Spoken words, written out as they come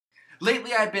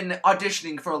Lately, I've been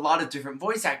auditioning for a lot of different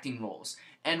voice acting roles,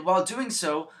 and while doing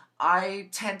so, I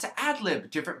tend to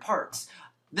ad-lib different parts.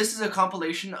 This is a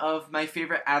compilation of my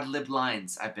favorite ad-lib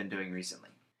lines I've been doing recently.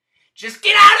 Just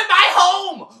get out of my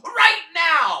home right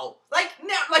now! Like,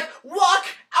 walk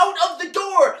out of the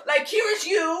door! Like, here is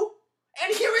you,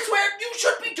 and here is where you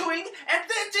should be doing, and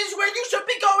this is where you should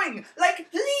be going! Like,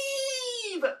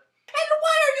 leave! And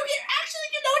why are you here? Actually,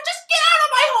 you know what? Just get out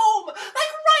of my home!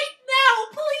 Like, right now,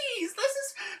 please! This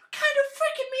is kind of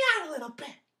freaking me out a little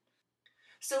bit.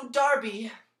 So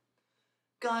Darby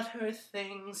got her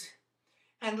things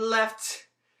and left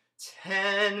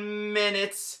 10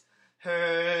 minutes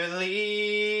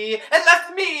early and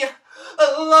left me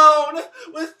alone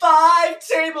with 5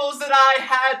 tables that I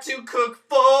had to cook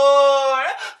for.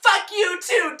 Fuck you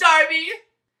too, Darby!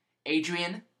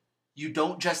 Adrian, you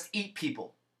don't just eat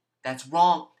people. That's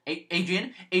wrong.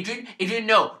 Adrian,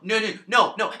 no.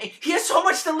 He has so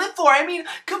much to live for. I mean,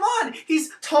 come on. He's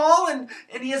tall and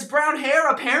he has brown hair,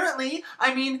 apparently.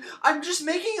 I mean, I'm just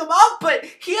making him up, but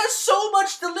he has so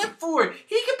much to live for.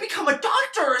 He could become a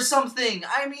doctor or something.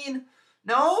 I mean,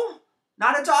 no?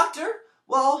 Not a doctor?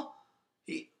 Well,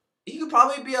 he could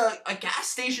probably be a gas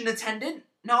station attendant.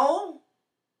 No?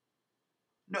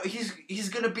 No, he's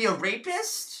gonna be a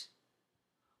rapist?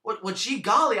 What, gee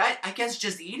golly, I guess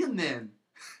just eat him then.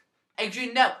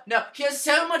 Adrian, no, he has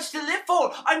so much to live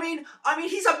for. I mean,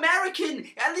 he's American.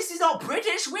 At least he's not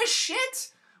British. We're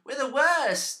shit. We're the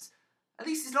worst. At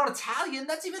least he's not Italian.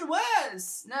 That's even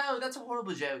worse. No, that's a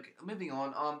horrible joke. Moving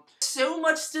on. So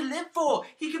much to live for.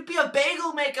 He could be a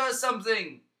bagel maker or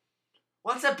something.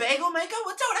 What's a bagel maker?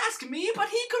 Well, don't ask me, but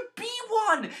he could be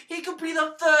one. He could be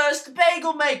the first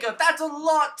bagel maker. That's a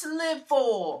lot to live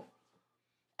for.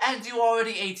 And you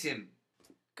already ate him.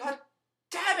 God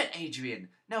damn it, Adrian.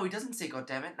 No, he doesn't say god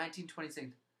damn it.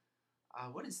 1926.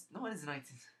 What is 19...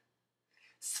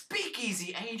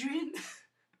 Speakeasy, Adrian.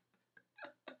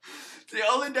 The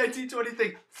only 1920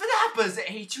 thing. Flappers,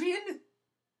 Adrian.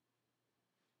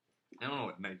 I don't know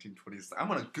what 1926... I'm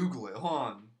gonna Google it. Hold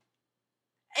on.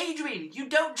 Adrian, you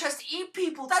don't just eat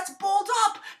people. That's balled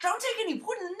up. Don't take any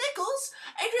wooden nickels.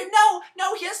 Adrian,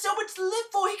 no, he has so much to live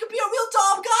for. He could be a real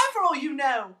top guy for all you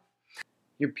know.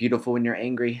 You're beautiful when you're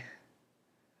angry.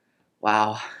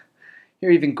 Wow.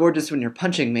 You're even gorgeous when you're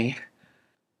punching me.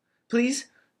 Please,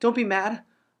 don't be mad.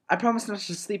 I promise not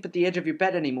to sleep at the edge of your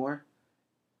bed anymore.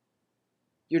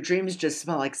 Your dreams just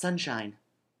smell like sunshine.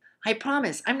 I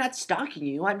promise, I'm not stalking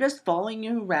you. I'm just following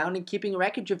you around and keeping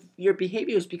record of your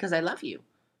behaviors because I love you.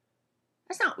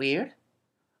 That's not weird.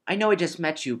 I know I just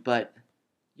met you, but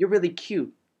you're really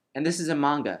cute, and this is a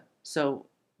manga, so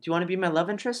do you want to be my love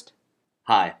interest?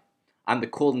 Hi, I'm the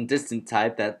cold and distant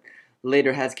type that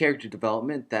later has character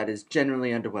development that is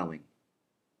generally underwhelming.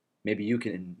 Maybe you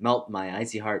can melt my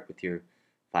icy heart with your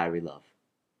fiery love,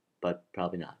 but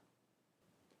probably not.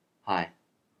 Hi,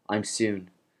 I'm Soon.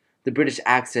 The British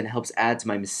accent helps add to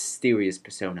my mysterious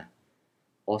persona.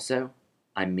 Also,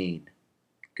 I'm mean.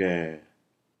 Grr.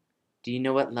 Do you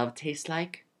know what love tastes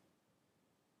like?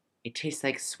 It tastes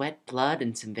like sweat, blood,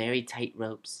 and some very tight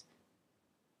ropes.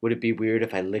 Would it be weird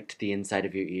if I licked the inside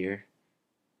of your ear?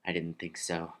 I didn't think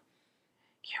so.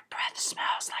 Your breath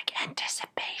smells like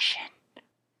anticipation.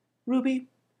 Ruby,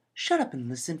 shut up and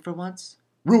listen for once.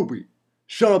 Ruby,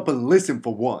 shut up and listen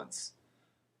for once.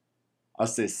 I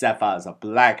say Sapphire's a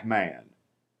black man.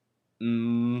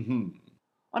 I'm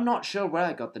not sure where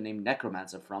I got the name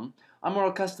Necromancer from. I'm more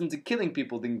accustomed to killing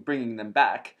people than bringing them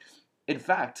back. In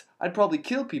fact, I'd probably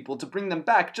kill people to bring them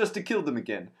back just to kill them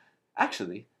again.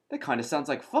 Actually, that kind of sounds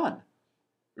like fun.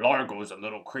 Largo's a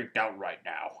little creeped out right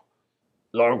now.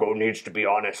 Largo needs to be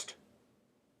honest.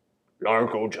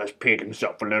 Largo just peed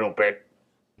himself a little bit.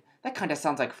 That kind of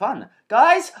sounds like fun.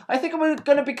 Guys, I think I'm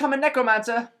gonna become a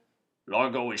necromancer.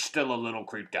 Largo is still a little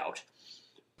creeped out.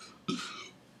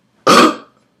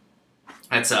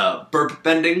 That's burp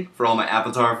bending for all my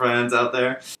Avatar fans out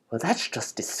there. Well, that's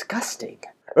just disgusting.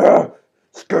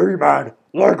 Scary man!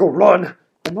 Largo, run!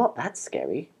 I'm not that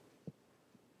scary.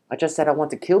 I just said I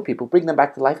want to kill people, bring them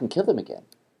back to life, and kill them again.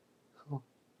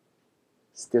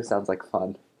 Still sounds like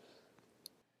fun.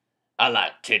 I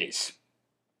like titties.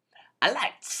 I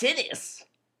like titties.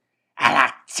 I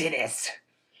like titties.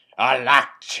 I like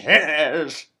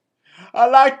titties. I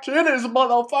like titties,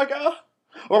 motherfucker.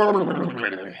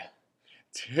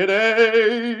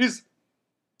 Titties.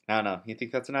 No. You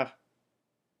think that's enough?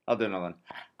 I'll do another one.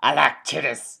 I like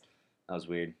titties. That was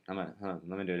weird. Let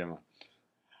me do it again.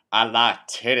 I like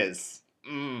titties.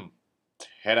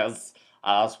 Titties.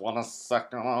 I just wanna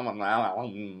suck them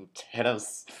and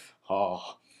titties.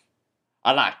 Oh.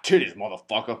 I like titties,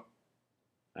 motherfucker.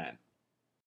 Man.